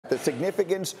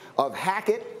significance of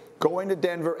Hackett going to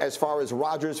Denver as far as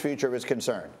Rodgers' future is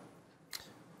concerned?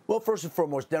 Well, first and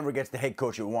foremost, Denver gets the head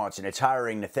coach it wants, and it's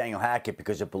hiring Nathaniel Hackett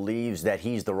because it believes that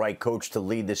he's the right coach to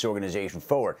lead this organization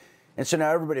forward. And so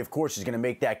now everybody, of course, is going to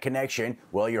make that connection.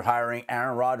 Well, you're hiring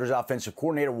Aaron Rodgers, offensive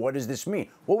coordinator. What does this mean?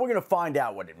 Well, we're going to find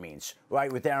out what it means, right,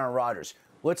 with Aaron Rodgers.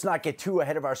 Let's not get too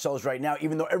ahead of ourselves right now,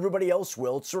 even though everybody else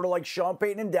will. It's sort of like Sean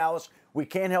Payton in Dallas. We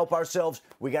can't help ourselves.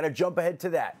 We got to jump ahead to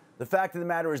that. The fact of the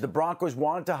matter is the Broncos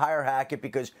wanted to hire Hackett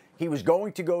because he was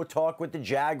going to go talk with the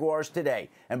Jaguars today.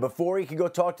 And before he could go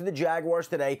talk to the Jaguars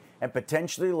today and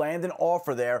potentially land an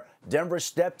offer there, Denver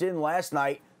stepped in last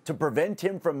night to prevent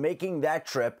him from making that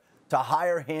trip to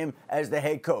hire him as the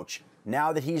head coach.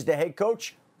 Now that he's the head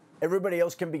coach, everybody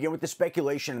else can begin with the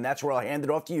speculation, and that's where I'll hand it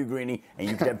off to you, Greeny, and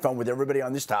you can have fun with everybody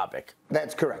on this topic.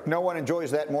 That's correct. No one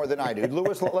enjoys that more than I do.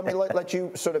 Lewis, let me let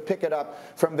you sort of pick it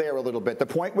up from there a little bit. The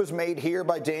point was made here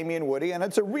by Damian Woody, and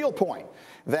it's a real point,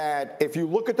 that if you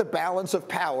look at the balance of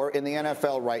power in the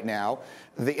NFL right now,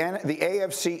 the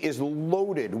AFC is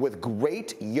loaded with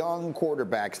great young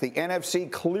quarterbacks. The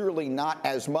NFC clearly not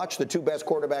as much. The two best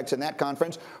quarterbacks in that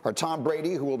conference are Tom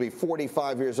Brady, who will be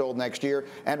 45 years old next year,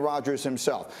 and Rodgers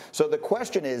himself. So the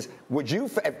question is, would you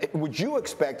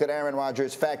expect that Aaron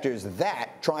Rodgers factors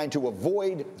that, trying to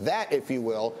avoid that, if you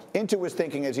will, into his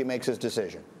thinking as he makes his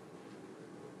decision?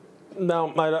 No,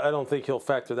 I don't think he'll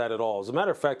factor that at all. As a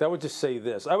matter of fact, I would just say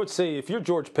this. I would say if you're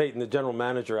George Payton, the general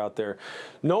manager out there,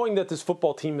 knowing that this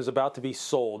football team is about to be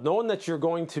sold, knowing that you're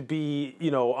going to be,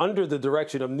 under the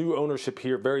direction of new ownership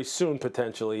here very soon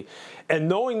potentially, and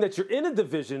knowing that you're in a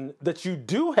division that you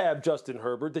do have Justin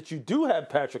Herbert, that you do have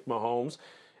Patrick Mahomes,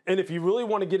 and if you really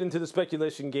want to get into the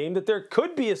speculation game, that there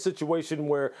could be a situation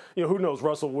where, who knows,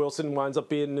 Russell Wilson winds up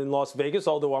being in Las Vegas,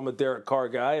 although I'm a Derek Carr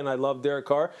guy and I love Derek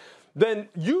Carr, then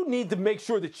you need to make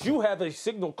sure that you have a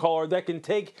signal caller that can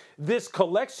take this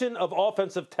collection of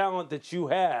offensive talent that you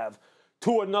have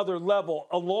to another level,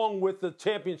 along with the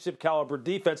championship caliber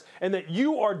defense, and that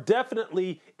you are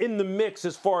definitely in the mix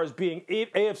as far as being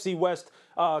AFC West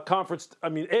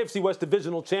AFC West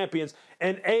divisional champions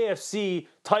and AFC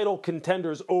title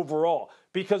contenders overall.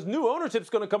 Because new ownership's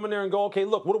going to come in there and go, okay,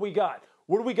 look, what do we got?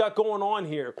 What do we got going on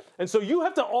here? And so you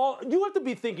have to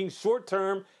be thinking short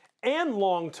term and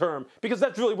long term, because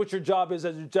that's really what your job is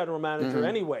as a general manager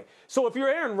anyway. So if you're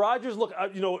Aaron Rodgers, look,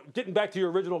 getting back to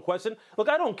your original question, look,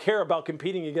 I don't care about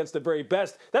competing against the very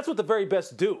best. That's what the very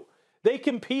best do. They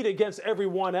compete against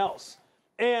everyone else.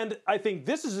 And I think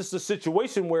this is just a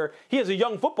situation where he has a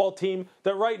young football team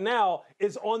that right now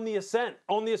is on the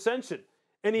ascension.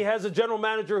 And he has a general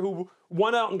manager who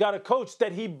went out and got a coach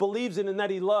that he believes in and that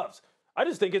he loves. I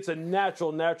just think it's a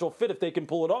natural fit if they can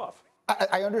pull it off.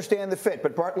 I understand the fit,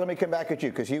 but Bart, let me come back at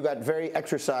you, because you got very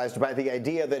exercised by the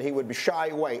idea that he would shy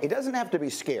away. He doesn't have to be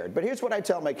scared, but here's what I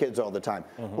tell my kids all the time.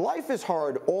 Life is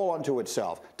hard all unto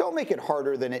itself. Don't make it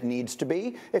harder than it needs to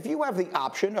be. If you have the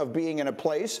option of being in a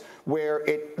place where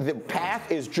the path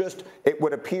is it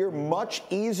would appear much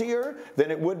easier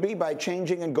than it would be by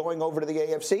changing and going over to the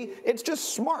AFC, it's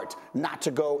just smart not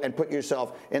to go and put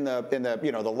yourself in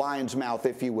the lion's mouth,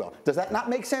 if you will. Does that not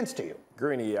make sense to you?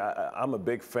 Greeny, I'm a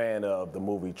big fan of the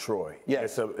movie Troy.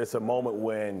 Yes. It's a moment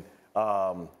when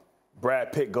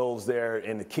Brad Pitt goes there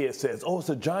and the kid says, "Oh, it's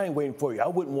a giant waiting for you. I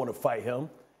wouldn't want to fight him."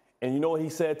 And you know what he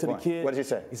said to the kid? What did he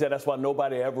say? He said, "That's why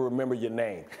nobody ever remember your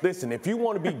name." Listen, if you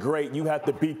want to be great, you have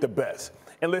to beat the best.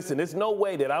 And listen, there's no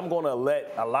way that I'm going to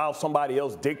allow somebody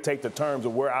else dictate the terms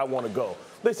of where I want to go.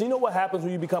 Listen, you know what happens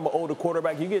when you become an older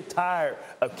quarterback? You get tired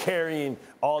of carrying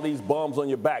all these bums on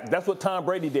your back. That's what Tom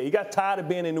Brady did. He got tired of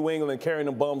being in New England and carrying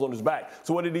them bums on his back.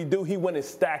 So what did he do? He went and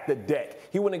stacked the deck.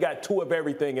 He went and got two of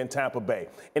everything in Tampa Bay.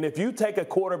 And if you take a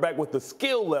quarterback with the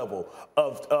skill level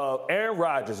of Aaron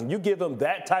Rodgers and you give him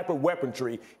that type of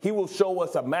weaponry, he will show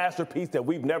us a masterpiece that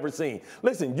we've never seen.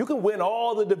 Listen, you can win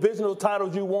all the divisional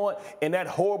titles you want in that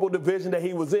horrible division that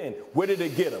he was in. Where did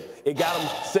it get him? It got him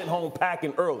sent home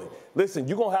packing early. Listen,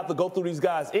 you're going to have to go through these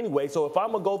guys anyway. So if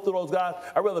I'm going to go through those guys,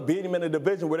 I'd rather beat them in a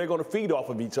division where they're going to feed off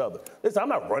of each other. Listen, I'm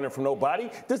not running from nobody.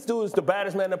 This dude is the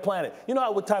baddest man on the planet. You know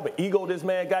what type of ego this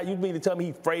man got? You mean to tell me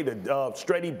he's afraid of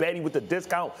Straighty Betty with the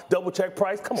discount double check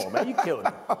price? Come on, man. You killing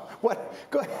me. What?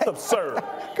 Go ahead. It's absurd.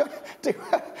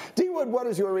 D-Wood, what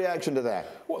is your reaction to that?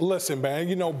 Well, listen, man,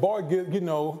 Bart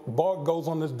goes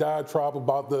on this diatribe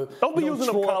about the don't be using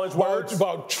them college words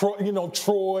about Troy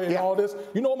and all this.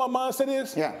 You know what my mindset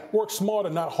is? Yeah. Work smarter,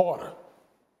 not harder.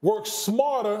 Work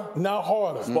smarter, not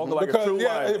harder. Like because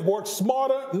it works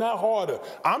smarter, not harder.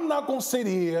 I'm not gonna sit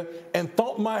here and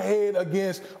thump my head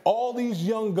against all these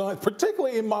young guns,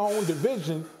 particularly in my own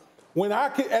division, when I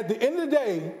can. At the end of the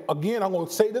day, again, I'm gonna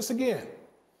say this again.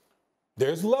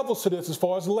 There's levels to this as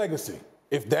far as legacy.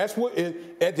 If that's what,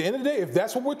 at the end of the day, if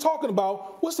that's what we're talking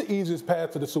about, what's the easiest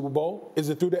path to the Super Bowl? Is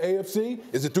it through the AFC?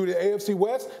 Is it through the AFC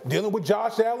West? Dealing with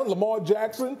Josh Allen, Lamar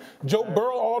Jackson, Joe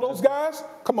Burrow, all those guys?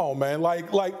 Come on, man.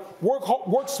 Like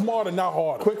work smarter, not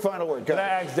harder. Quick final word. Can I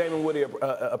ask Damon Woody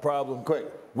a problem? Quick.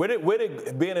 Where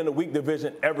did being in a weak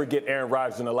division ever get Aaron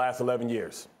Rodgers in the last 11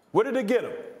 years? Where did it get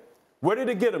him? Where did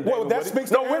it get him? Well, that speaks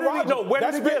to Aaron Rodgers. Where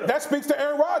did it get him? That speaks to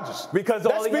Aaron Rodgers. Because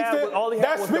all he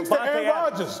had was speaks to Aaron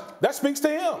Rodgers. That speaks to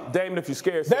him. Damon, if you're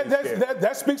scared,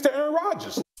 that speaks to Aaron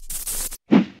Rodgers.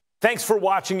 Thanks for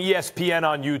watching ESPN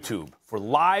on YouTube. For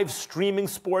live streaming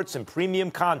sports and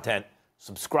premium content,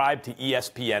 subscribe to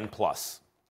ESPN+.